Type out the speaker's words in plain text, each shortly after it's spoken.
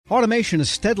Automation is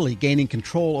steadily gaining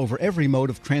control over every mode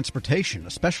of transportation,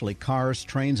 especially cars,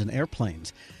 trains, and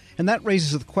airplanes. And that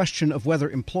raises the question of whether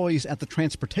employees at the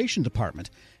Transportation Department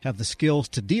have the skills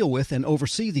to deal with and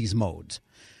oversee these modes.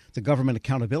 The Government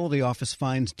Accountability Office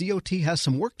finds DOT has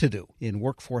some work to do in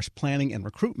workforce planning and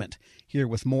recruitment. Here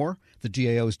with more, the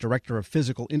GAO's Director of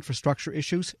Physical Infrastructure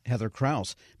Issues, Heather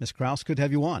Kraus. Ms. Kraus, good to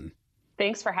have you on.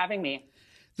 Thanks for having me.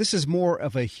 This is more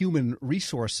of a human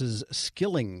resources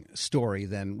skilling story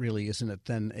than really, isn't it,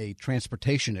 than a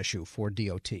transportation issue for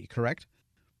DOT, correct?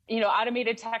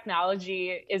 Automated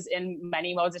technology is in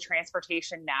many modes of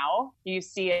transportation now. You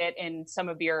see it in some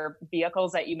of your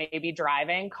vehicles that you may be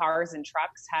driving. Cars and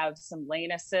trucks have some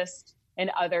lane assist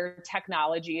and other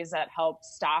technologies that help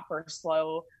stop or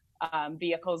slow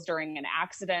vehicles during an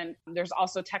accident. There's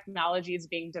also technologies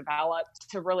being developed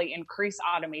to really increase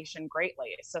automation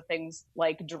greatly. So things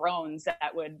like drones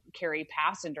that would carry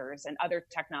passengers and other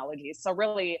technologies. So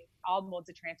really all modes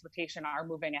of transportation are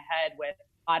moving ahead with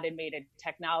automated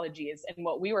technologies. And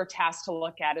what we were tasked to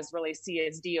look at is really see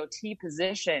is DOT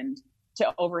positioned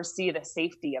to oversee the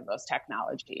safety of those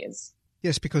technologies.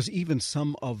 Yes, because even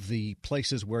some of the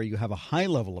places where you have a high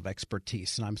level of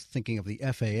expertise, and I'm thinking of the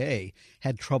FAA,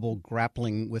 had trouble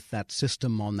grappling with that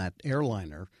system on that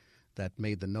airliner that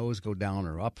made the nose go down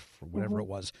or up or whatever it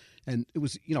was. And it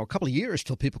was, a couple of years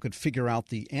till people could figure out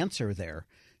the answer there.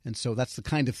 And so that's the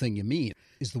kind of thing you mean.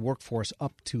 Is the workforce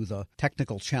up to the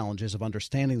technical challenges of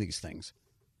understanding these things?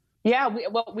 Yeah,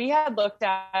 what we had looked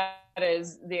at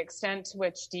is the extent to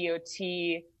which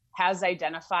DOT has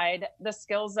identified the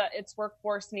skills that its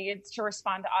workforce needs to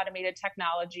respond to automated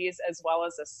technologies, as well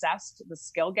as assessed the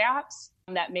skill gaps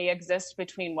that may exist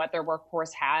between what their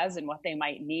workforce has and what they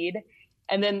might need.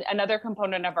 And then another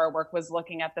component of our work was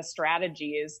looking at the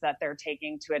strategies that they're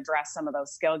taking to address some of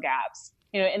those skill gaps.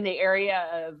 In the area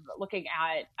of looking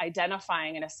at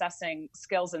identifying and assessing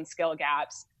skills and skill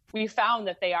gaps, we found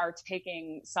that they are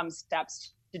taking some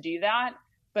steps to do that,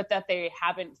 but that they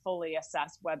haven't fully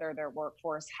assessed whether their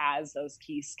workforce has those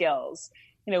key skills.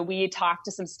 We talked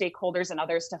to some stakeholders and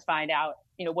others to find out,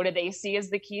 what do they see as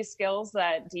the key skills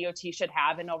that DOT should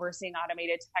have in overseeing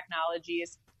automated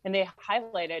technologies? And they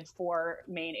highlighted four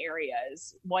main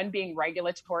areas, one being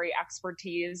regulatory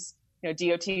expertise.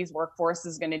 DOT's workforce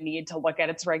is going to need to look at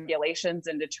its regulations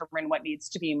and determine what needs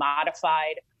to be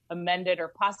modified, amended,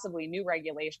 or possibly new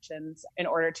regulations in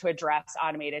order to address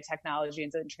automated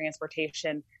technologies in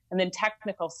transportation. And then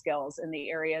technical skills in the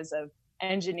areas of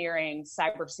engineering,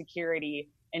 cybersecurity,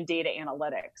 and data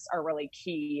analytics are really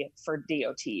key for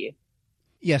DOT.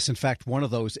 Yes, in fact, one of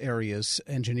those areas,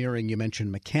 engineering, you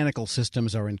mentioned mechanical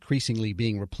systems are increasingly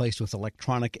being replaced with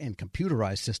electronic and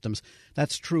computerized systems.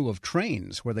 That's true of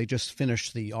trains, where they just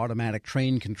finished the automatic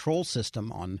train control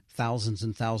system on thousands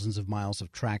and thousands of miles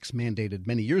of tracks mandated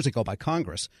many years ago by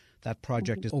Congress. That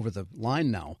project is over the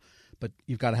line now, but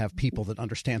you've got to have people that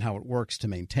understand how it works to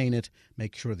maintain it,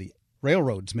 make sure the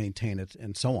railroads maintain it,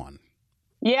 and so on.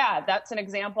 Yeah, that's an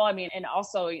example. And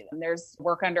also there's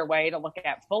work underway to look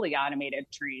at fully automated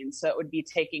trains. So it would be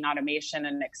taking automation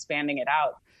and expanding it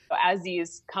out. So as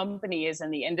these companies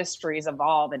and the industries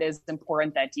evolve, it is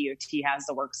important that DOT has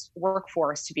the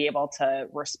workforce to be able to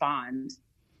respond.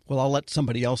 Well, I'll let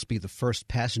somebody else be the first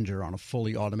passenger on a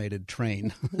fully automated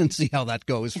train and see how that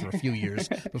goes for a few years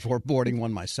before boarding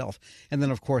one myself. And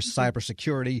then, of course,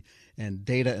 cybersecurity and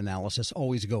data analysis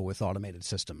always go with automated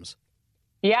systems.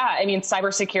 Yeah,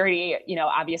 cybersecurity,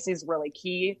 obviously is really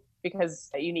key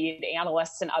because you need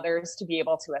analysts and others to be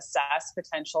able to assess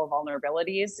potential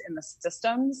vulnerabilities in the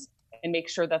systems and make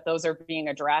sure that those are being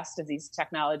addressed as these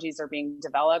technologies are being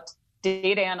developed.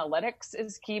 Data analytics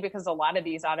is key because a lot of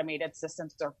these automated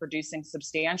systems are producing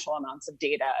substantial amounts of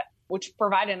data, which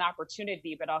provide an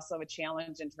opportunity, but also a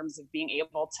challenge in terms of being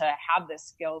able to have the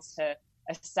skills to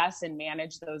assess and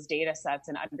manage those data sets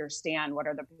and understand what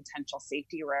are the potential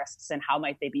safety risks and how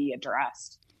might they be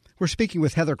addressed. We're speaking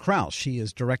with Heather Kraus. She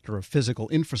is Director of Physical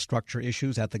Infrastructure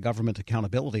Issues at the Government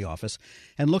Accountability Office.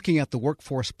 And looking at the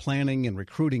workforce planning and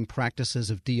recruiting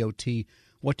practices of DOT,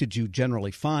 what did you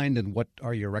generally find and what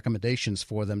are your recommendations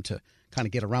for them to kind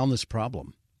of get around this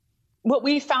problem? What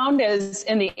we found is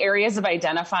in the areas of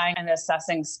identifying and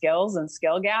assessing skills and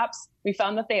skill gaps, we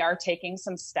found that they are taking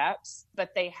some steps,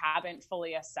 but they haven't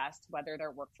fully assessed whether their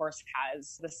workforce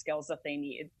has the skills that they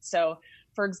need. So,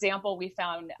 for example, we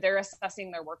found they're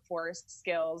assessing their workforce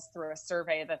skills through a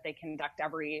survey that they conduct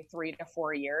every 3 to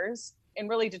 4 years and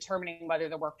really determining whether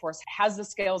the workforce has the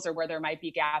skills or where there might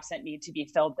be gaps that need to be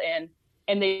filled in.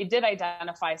 And they did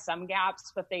identify some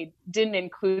gaps, but they didn't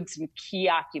include some key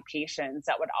occupations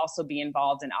that would also be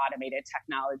involved in automated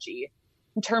technology.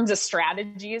 In terms of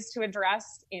strategies to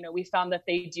address, we found that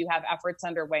they do have efforts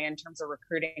underway in terms of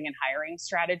recruiting and hiring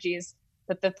strategies,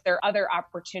 but that there are other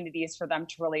opportunities for them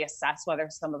to really assess whether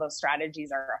some of those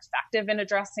strategies are effective in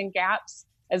addressing gaps,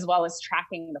 as well as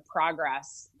tracking the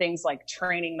progress, things like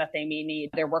training that they may need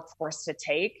their workforce to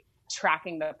take,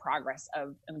 tracking the progress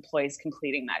of employees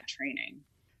completing that training.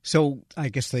 So I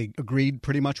guess they agreed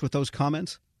pretty much with those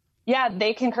comments? Yeah,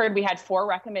 they concurred. We had 4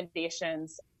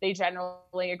 recommendations. They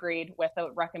generally agreed with the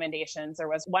recommendations. There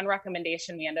was one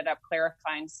recommendation we ended up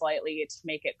clarifying slightly to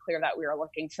make it clear that we were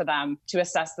looking for them to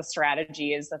assess the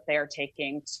strategies that they are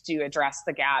taking to address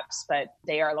the gaps, but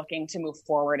they are looking to move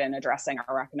forward in addressing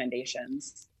our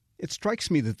recommendations. It strikes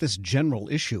me that this general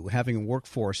issue, having a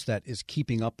workforce that is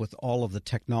keeping up with all of the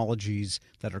technologies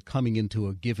that are coming into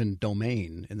a given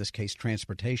domain, in this case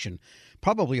transportation,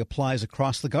 probably applies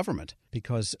across the government,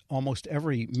 because almost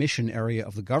every mission area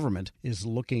of the government is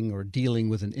looking or dealing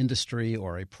with an industry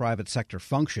or a private sector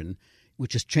function,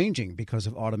 which is changing because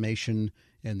of automation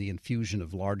and the infusion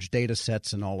of large data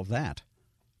sets and all of that.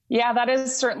 Yeah, that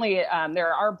is certainly,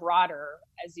 there are broader,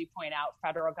 as you point out,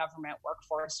 federal government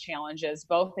workforce challenges,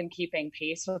 both in keeping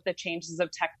pace with the changes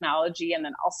of technology and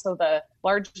then also the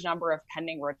large number of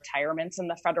pending retirements in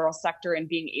the federal sector and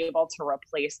being able to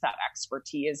replace that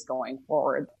expertise going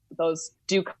forward. Those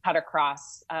do cut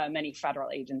across many federal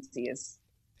agencies.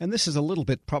 And this is a little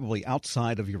bit probably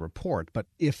outside of your report, but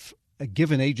if a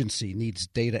given agency needs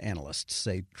data analysts,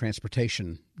 say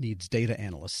transportation needs data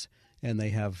analysts, and they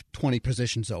have 20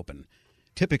 positions open,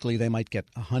 typically they might get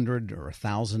 100 or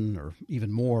 1,000 or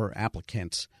even more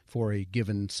applicants for a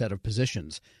given set of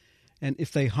positions. And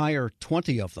if they hire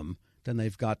 20 of them, then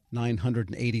they've got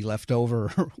 980 left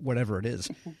over or whatever it is.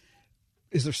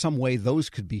 Is there some way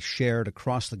those could be shared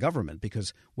across the government?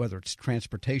 Because whether it's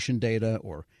transportation data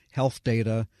or health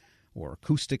data or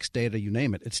acoustics data, you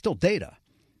name it, it's still data.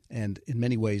 And in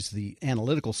many ways, the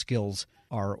analytical skills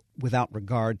are without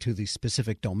regard to the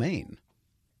specific domain.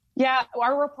 Yeah,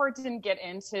 our report didn't get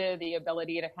into the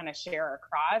ability to kind of share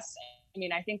across. I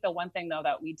mean, I think the one thing, though,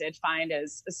 that we did find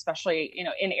is, especially,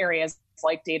 in areas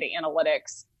like data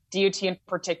analytics, DOT in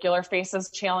particular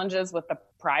faces challenges with the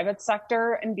private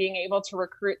sector and being able to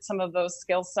recruit some of those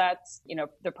skill sets.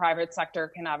 The private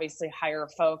sector can obviously hire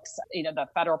folks. The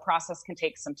federal process can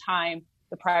take some time.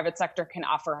 The private sector can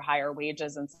offer higher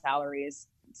wages and salaries.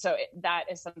 So that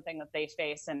is something that they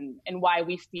face and why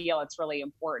we feel it's really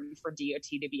important for DOT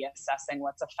to be assessing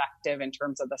what's effective in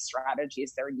terms of the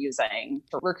strategies they're using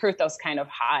to recruit those kind of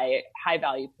high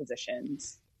value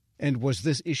positions. And was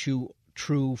this issue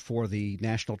true for the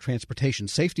National Transportation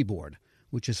Safety Board,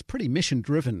 which is a pretty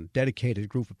mission-driven, dedicated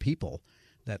group of people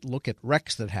that look at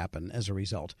wrecks that happen as a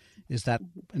result? Is that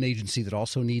an agency that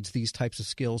also needs these types of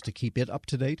skills to keep it up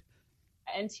to date?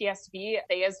 NTSB,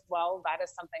 they as well, that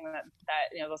is something that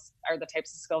those are the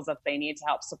types of skills that they need to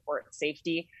help support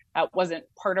safety. That wasn't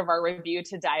part of our review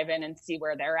to dive in and see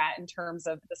where they're at in terms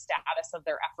of the status of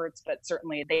their efforts, but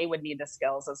certainly they would need the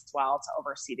skills as well to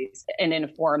oversee these and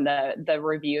inform the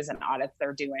reviews and audits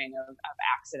they're doing of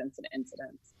accidents and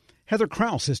incidents. Heather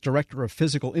Kraus is Director of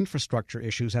Physical Infrastructure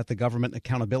Issues at the Government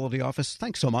Accountability Office.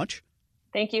 Thanks so much.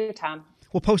 Thank you, Tom.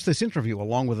 We'll post this interview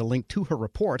along with a link to her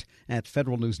report at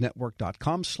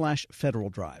federalnewsnetwork.com/Federal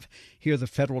Drive. Hear the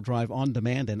Federal Drive on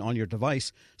demand and on your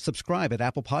device. Subscribe at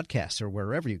Apple Podcasts or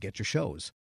wherever you get your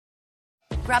shows.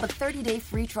 Grab a 30-day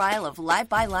free trial of Live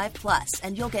by Live Plus,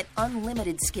 and you'll get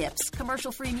unlimited skips,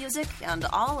 commercial-free music, and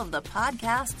all of the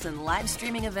podcasts and live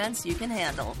streaming events you can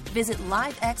handle. Visit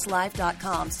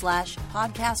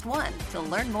livexlive.com/podcast1 to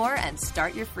learn more and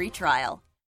start your free trial.